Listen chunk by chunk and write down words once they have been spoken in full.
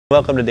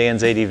Welcome to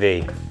Dan's ADV.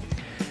 In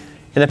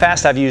the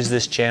past, I've used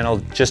this channel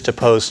just to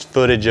post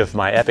footage of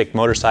my epic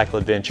motorcycle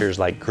adventures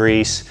like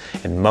Greece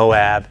and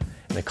Moab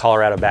and the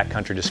Colorado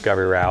backcountry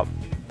discovery route.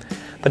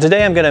 But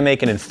today I'm going to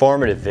make an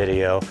informative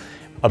video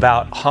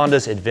about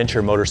Honda's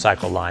adventure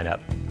motorcycle lineup.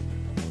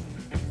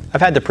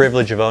 I've had the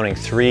privilege of owning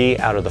 3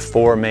 out of the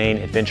 4 main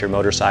adventure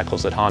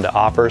motorcycles that Honda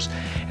offers,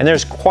 and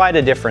there's quite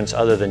a difference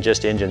other than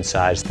just engine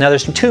size. Now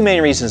there's 2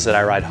 main reasons that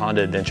I ride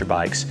Honda adventure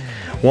bikes.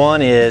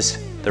 One is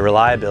the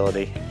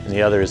reliability, and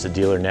the other is the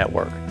dealer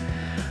network.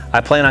 I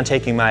plan on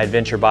taking my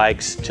adventure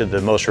bikes to the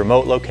most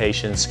remote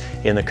locations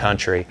in the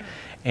country,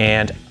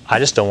 and I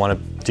just don't want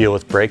to deal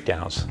with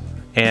breakdowns.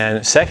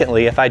 And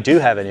secondly, if I do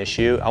have an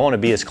issue, I want to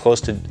be as close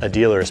to a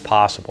dealer as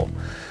possible.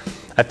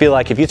 I feel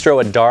like if you throw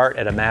a dart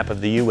at a map of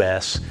the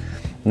US,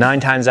 9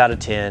 times out of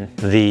 10,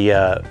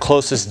 the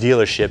closest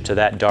dealership to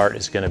that dart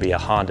is going to be a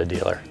Honda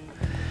dealer.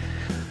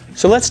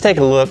 So let's take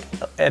a look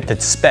at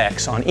the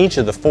specs on each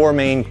of the 4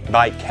 main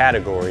bike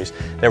categories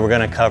that we're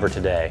going to cover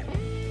today.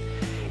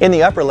 In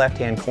the upper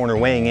left-hand corner,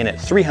 weighing in at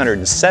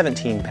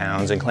 317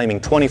 pounds and claiming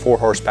 24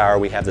 horsepower,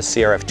 we have the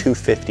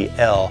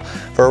CRF250L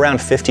for around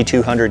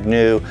 $5,200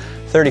 new,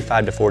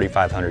 $3,500 to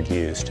 $4,500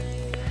 used.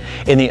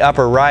 In the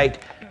upper right,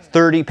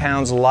 30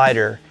 pounds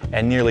lighter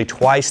and nearly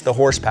twice the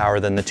horsepower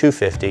than the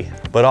 250,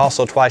 but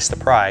also twice the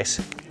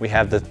price, we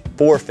have the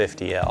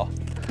 450L.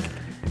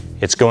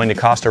 It's going to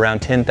cost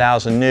around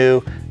 $10,000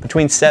 new,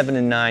 between $7,000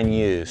 and $9,000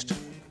 used.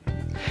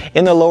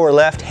 In the lower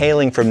left,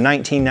 hailing from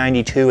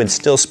 1992 and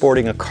still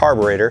sporting a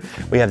carburetor,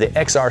 we have the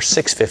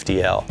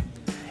XR650L.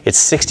 It's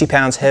 60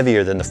 pounds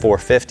heavier than the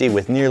 450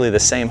 with nearly the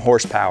same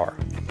horsepower.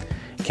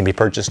 It can be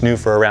purchased new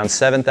for around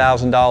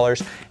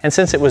 $7,000, and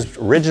since it was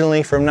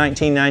originally from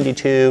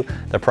 1992,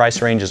 the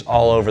price range is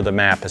all over the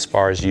map as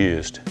far as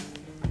used.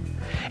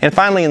 And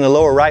finally, in the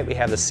lower right, we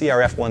have the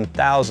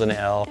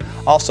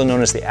CRF1000L, also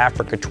known as the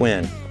Africa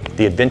Twin.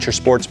 The adventure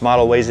sports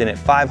model weighs in at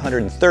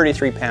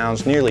 533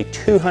 pounds, nearly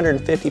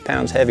 250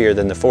 pounds heavier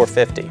than the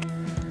 450.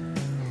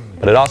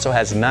 But it also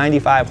has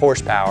 95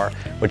 horsepower,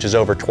 which is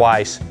over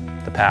twice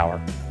the power.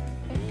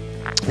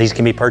 These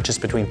can be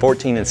purchased between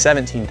 $14,000 and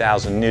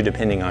 $17,000 new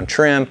depending on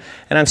trim,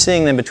 and I'm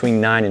seeing them between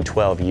 $9,000 and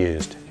 $12,000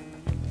 used.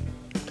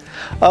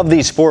 Of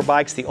these 4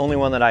 bikes, the only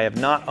one that I have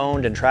not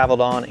owned and traveled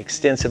on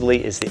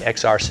extensively is the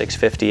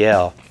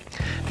XR650L.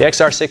 The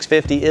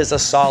XR650 is a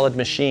solid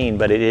machine,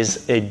 but it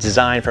is a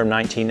design from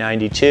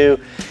 1992.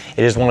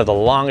 It is one of the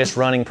longest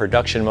running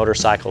production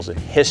motorcycles in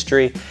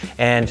history,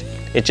 and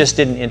it just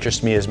didn't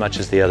interest me as much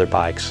as the other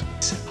bikes.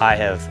 I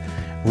have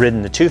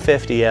ridden the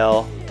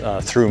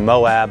 250L through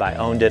Moab. I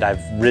owned it.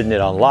 I've ridden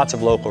it on lots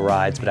of local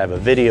rides, but I have a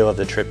video of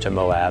the trip to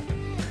Moab.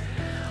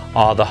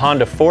 The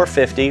Honda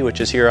 450, which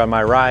is here on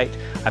my right,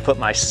 I put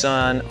my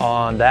son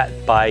on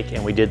that bike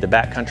and we did the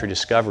backcountry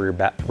discovery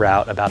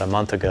route about a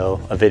month ago.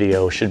 A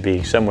video should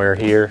be somewhere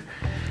here.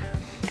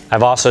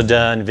 I've also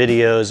done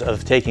videos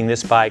of taking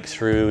this bike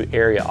through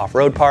area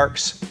off-road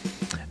parks.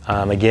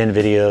 Again,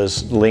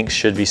 videos, links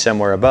should be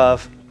somewhere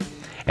above.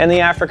 And the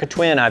Africa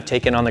Twin I've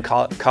taken on the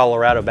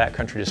Colorado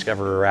backcountry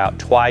discovery route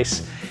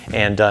twice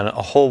and done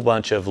a whole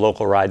bunch of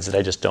local rides that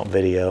I just don't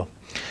video.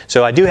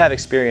 So I do have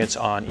experience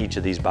on each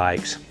of these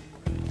bikes.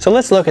 So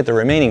let's look at the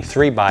remaining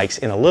 3 bikes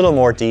in a little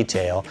more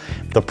detail,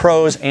 the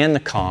pros and the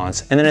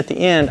cons, and then at the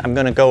end I'm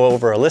going to go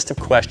over a list of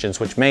questions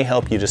which may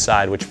help you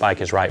decide which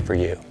bike is right for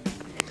you.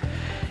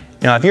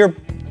 Now if your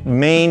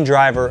main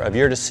driver of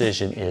your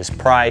decision is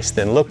price,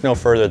 then look no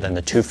further than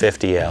the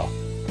 250L.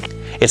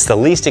 It's the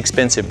least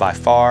expensive by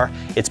far.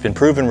 It's been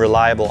proven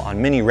reliable on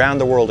many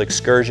round-the-world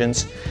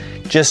excursions.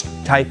 Just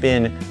type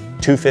in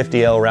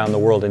 250L around the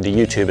world into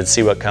YouTube and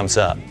see what comes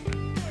up.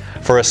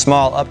 For a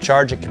small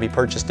upcharge, it can be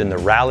purchased in the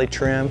Rally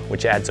trim,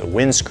 which adds a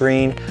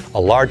windscreen, a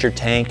larger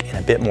tank, and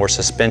a bit more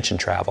suspension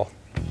travel.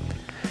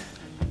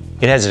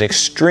 It has an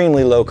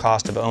extremely low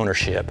cost of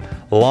ownership,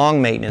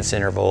 long maintenance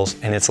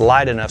intervals, and it's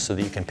light enough so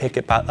that you can pick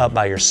it up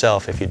by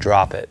yourself if you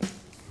drop it.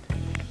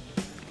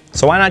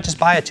 So why not just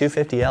buy a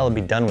 250L and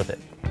be done with it?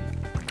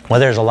 Well,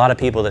 there's a lot of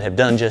people that have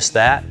done just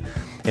that.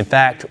 In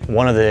fact,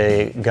 one of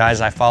the guys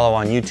I follow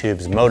on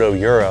YouTube's Moto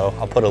Euro,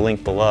 I'll put a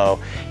link below,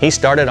 he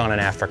started on an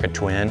Africa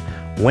Twin,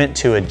 went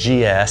to a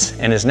GS,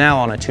 and is now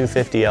on a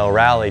 250L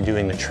Rally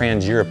doing the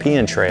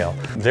Trans-European Trail.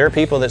 There are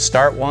people that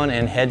start one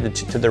and head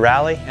to the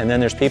Rally, and then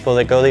there's people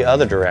that go the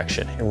other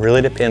direction. It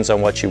really depends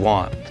on what you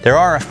want. There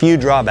are a few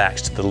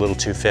drawbacks to the little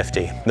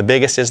 250. The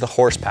biggest is the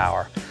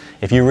horsepower.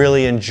 If you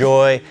really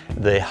enjoy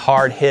the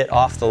hard hit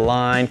off the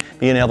line,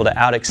 being able to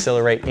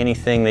out-accelerate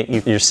anything that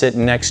you're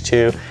sitting next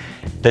to,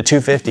 the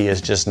 250 is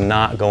just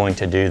not going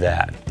to do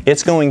that.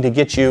 It's going to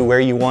get you where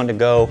you want to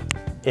go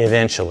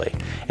eventually.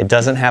 It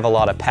doesn't have a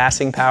lot of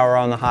passing power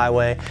on the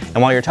highway,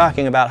 and while you're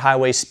talking about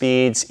highway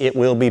speeds, it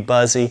will be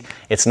buzzy.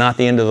 It's not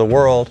the end of the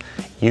world.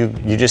 You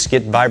just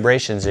get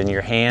vibrations in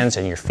your hands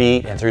and your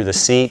feet and through the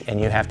seat,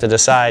 and you have to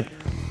decide,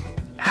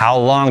 how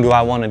long do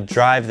I want to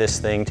drive this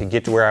thing to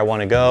get to where I want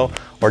to go,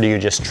 or do you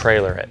just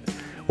trailer it?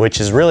 Which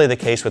is really the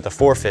case with the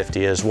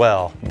 450 as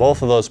well.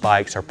 Both of those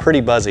bikes are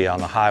pretty buzzy on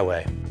the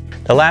highway.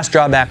 The last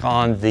drawback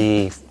on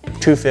the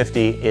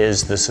 250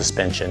 is the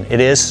suspension.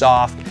 It is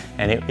soft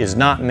and it is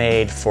not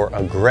made for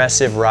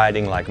aggressive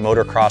riding like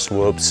motocross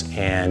whoops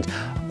and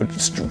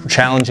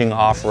challenging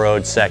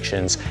off-road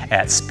sections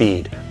at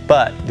speed.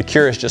 But the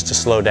cure is just to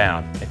slow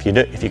down. If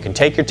you can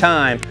take your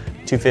time,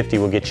 250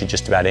 will get you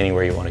just about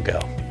anywhere you want to go.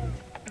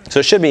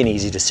 So it should be an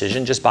easy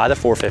decision. Just buy the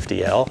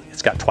 450L.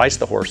 It's got twice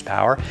the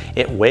horsepower.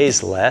 It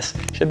weighs less.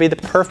 Should be the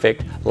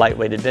perfect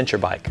lightweight adventure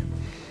bike.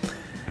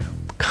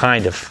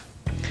 Kind of.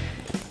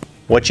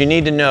 What you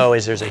need to know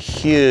is there's a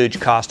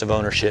huge cost of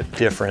ownership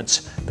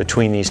difference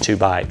between these two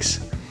bikes.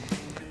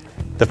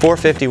 The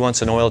 450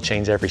 wants an oil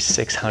change every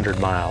 600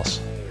 miles.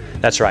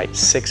 That's right,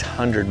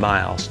 600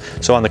 miles.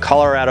 So on the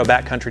Colorado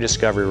backcountry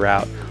discovery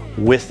route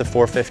with the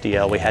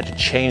 450L, we had to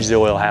change the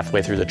oil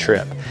halfway through the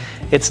trip.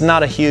 It's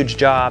not a huge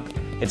job,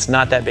 it's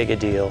not that big a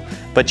deal,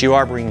 but you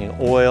are bringing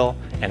oil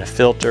and a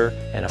filter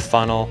and a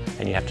funnel,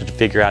 and you have to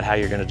figure out how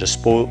you're going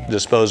to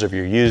dispose of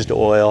your used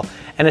oil,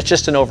 and it's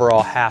just an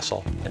overall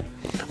hassle.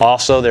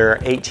 Also, there are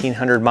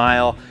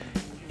 1,800-mile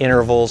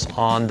intervals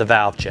on the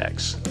valve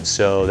checks.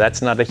 So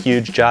that's not a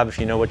huge job if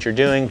you know what you're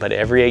doing, but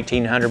every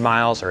 1,800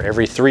 miles or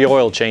every 3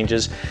 oil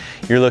changes,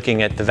 you're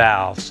looking at the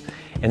valves.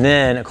 And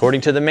then,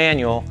 according to the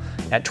manual,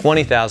 at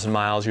 20,000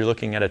 miles, you're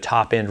looking at a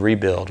top-end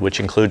rebuild,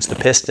 which includes the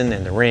piston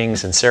and the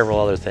rings and several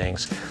other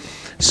things.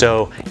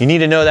 So you need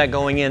to know that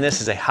going in. This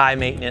is a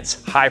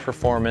high-maintenance,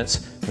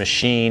 high-performance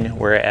machine,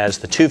 whereas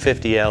the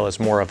 250L is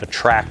more of a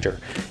tractor.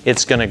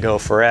 It's going to go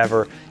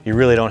forever. You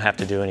really don't have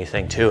to do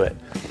anything to it.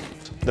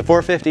 The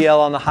 450L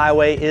on the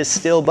highway is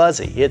still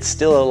buzzy. It's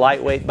still a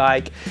lightweight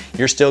bike.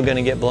 You're still going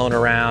to get blown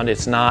around.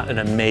 It's not an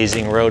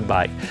amazing road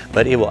bike,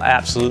 but it will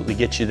absolutely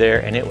get you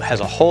there, and it has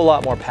a whole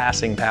lot more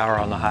passing power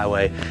on the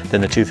highway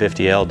than the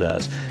 250L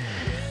does.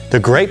 The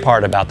great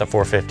part about the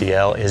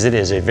 450L is it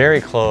is a very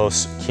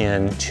close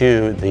kin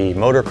to the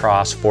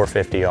motocross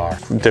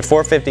 450R. The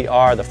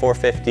 450R, the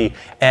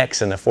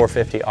 450X, and the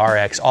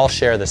 450RX all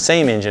share the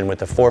same engine with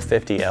the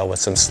 450L with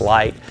some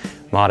slight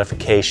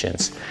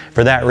modifications.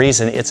 For that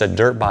reason, it's a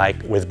dirt bike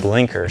with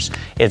blinkers.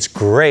 It's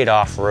great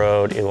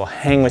off-road. It will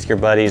hang with your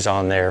buddies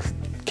on their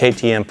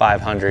KTM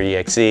 500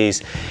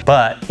 EXEs,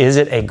 but is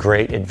it a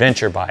great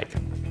adventure bike?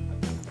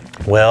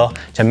 Well,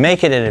 to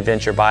make it an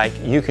adventure bike,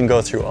 you can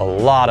go through a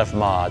lot of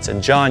mods,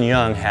 and John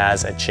Young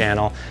has a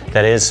channel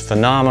that is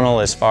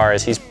phenomenal as far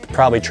as he's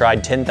probably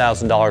tried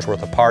 $10,000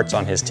 worth of parts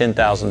on his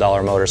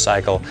 $10,000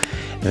 motorcycle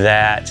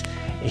that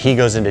he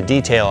goes into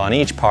detail on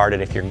each part,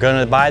 and if you're going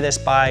to buy this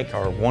bike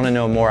or want to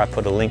know more, I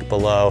put a link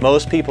below.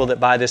 Most people that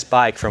buy this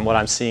bike, from what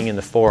I'm seeing in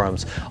the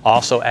forums,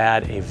 also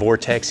add a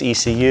Vortex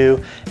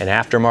ECU, an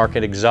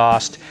aftermarket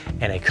exhaust,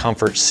 and a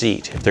comfort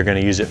seat if they're going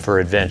to use it for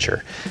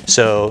adventure.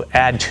 So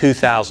add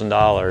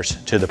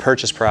 $2,000 to the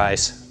purchase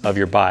price of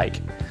your bike.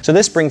 So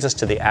this brings us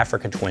to the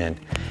Africa Twin.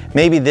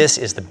 Maybe this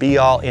is the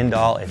be-all,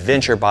 end-all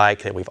adventure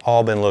bike that we've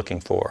all been looking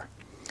for.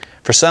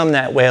 For some,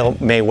 that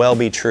may well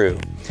be true.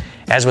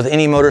 As with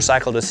any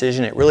motorcycle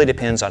decision, it really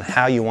depends on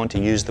how you want to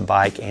use the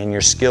bike and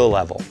your skill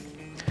level.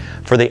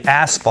 For the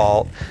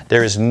Asphalt,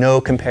 there is no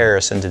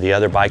comparison to the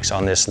other bikes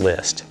on this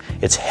list.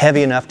 It's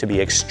heavy enough to be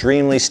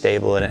extremely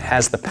stable, and it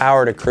has the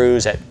power to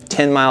cruise at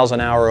 10 miles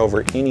an hour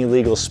over any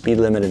legal speed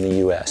limit in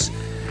the US,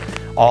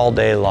 all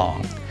day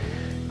long.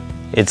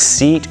 Its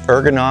seat,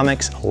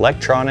 ergonomics,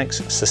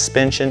 electronics,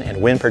 suspension,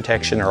 and wind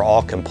protection are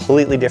all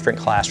completely different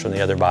class from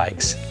the other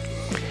bikes.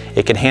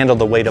 It can handle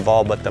the weight of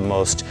all but the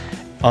most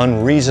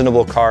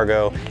unreasonable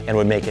cargo and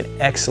would make an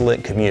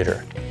excellent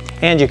commuter.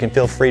 And you can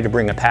feel free to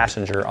bring a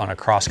passenger on a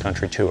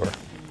cross-country tour.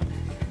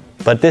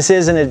 But this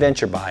is an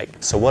adventure bike,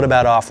 so what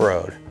about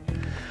off-road?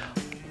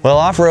 Well,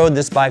 off-road,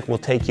 this bike will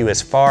take you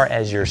as far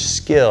as your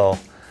skill,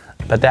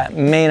 but that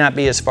may not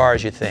be as far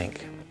as you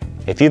think.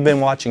 If you've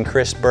been watching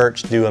Chris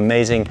Birch do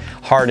amazing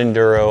hard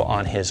enduro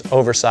on his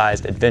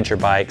oversized adventure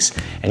bikes,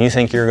 and you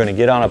think you're going to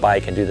get on a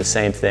bike and do the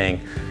same thing,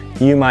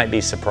 you might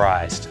be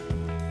surprised.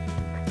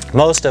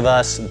 Most of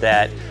us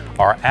that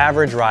are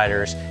average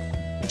riders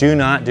do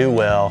not do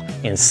well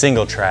in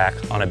single track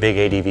on a big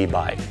ADV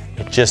bike.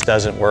 It just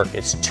doesn't work,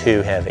 it's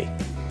too heavy.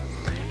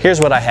 Here's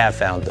what I have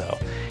found though.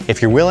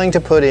 If you're willing to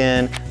put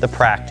in the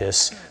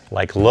practice,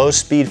 like low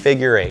speed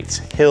figure eights,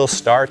 hill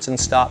starts and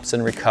stops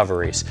and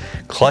recoveries,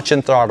 clutch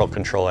and throttle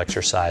control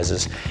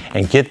exercises,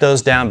 and get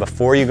those down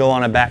before you go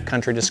on a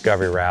backcountry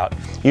discovery route,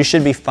 you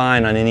should be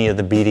fine on any of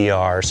the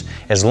BDRs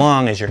as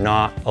long as you're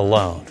not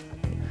alone.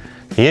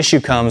 The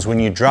issue comes when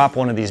you drop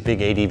one of these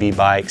big ADV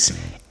bikes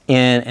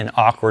in an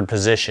awkward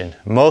position.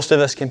 Most of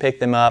us can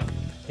pick them up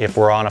if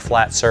we're on a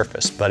flat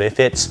surface, but if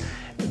it's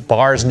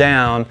bars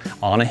down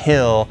on a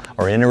hill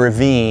or in a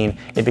ravine,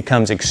 it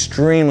becomes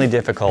extremely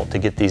difficult to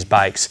get these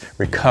bikes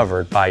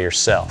recovered by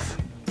yourself.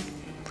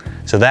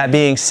 So that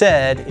being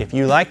said, if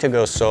you like to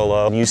go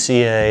solo and you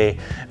see a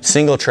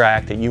single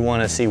track that you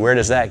want to see where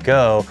does that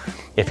go,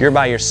 if you're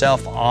by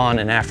yourself on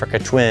an Africa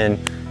Twin,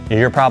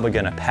 you're probably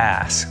going to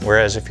pass.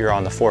 Whereas if you're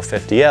on the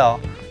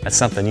 450L, that's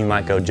something you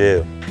might go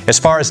do. As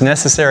far as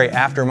necessary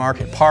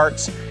aftermarket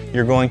parts,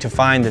 you're going to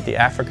find that the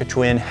Africa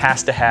Twin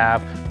has to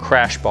have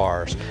crash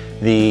bars.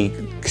 The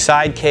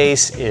side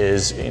case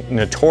is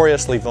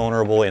notoriously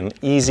vulnerable in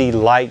easy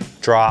light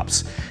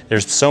drops.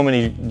 There's so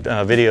many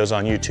videos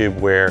on YouTube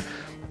where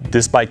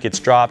this bike gets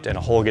dropped and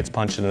a hole gets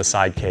punched in the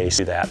side case.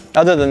 Do that.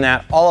 Other than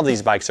that, all of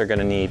these bikes are going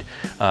to need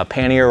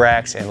pannier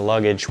racks and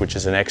luggage, which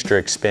is an extra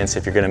expense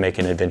if you're going to make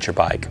an adventure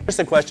bike. Here's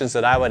the questions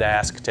that I would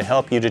ask to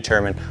help you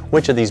determine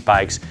which of these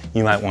bikes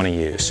you might want to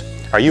use.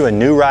 Are you a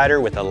new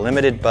rider with a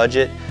limited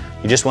budget?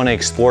 You just want to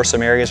explore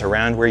some areas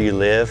around where you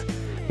live?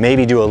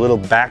 Maybe do a little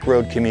back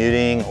road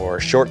commuting or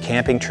short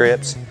camping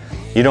trips?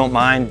 You don't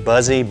mind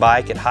buzzy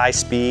bike at high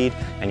speed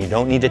and you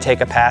don't need to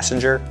take a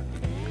passenger?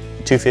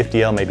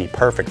 250L may be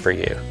perfect for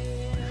you.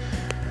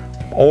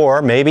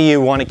 Or maybe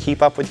you want to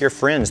keep up with your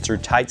friends through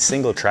tight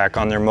single track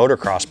on their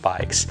motocross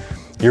bikes.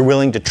 You're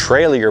willing to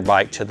trailer your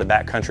bike to the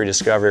backcountry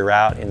discovery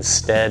route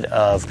instead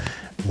of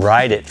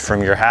ride it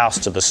from your house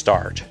to the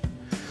start.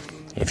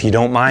 If you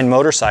don't mind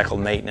motorcycle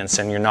maintenance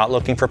and you're not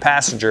looking for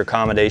passenger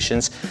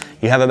accommodations,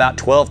 you have about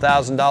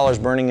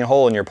 $12,000 burning a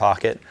hole in your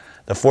pocket,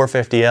 the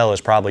 450L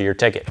is probably your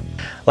ticket.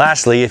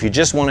 Lastly, if you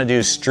just want to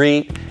do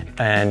street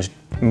and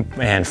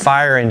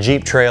fire and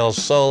Jeep trails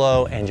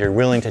solo and you're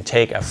willing to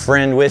take a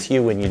friend with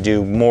you when you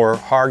do more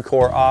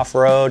hardcore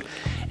off-road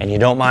and you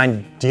don't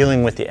mind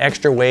dealing with the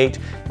extra weight,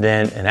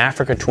 then an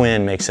Africa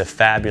Twin makes a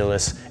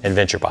fabulous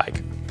adventure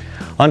bike.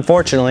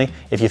 Unfortunately,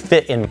 if you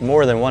fit in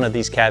more than one of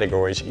these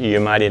categories, you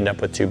might end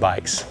up with two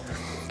bikes.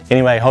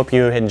 Anyway, I hope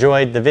you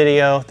enjoyed the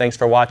video. Thanks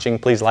for watching.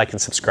 Please like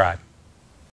and subscribe.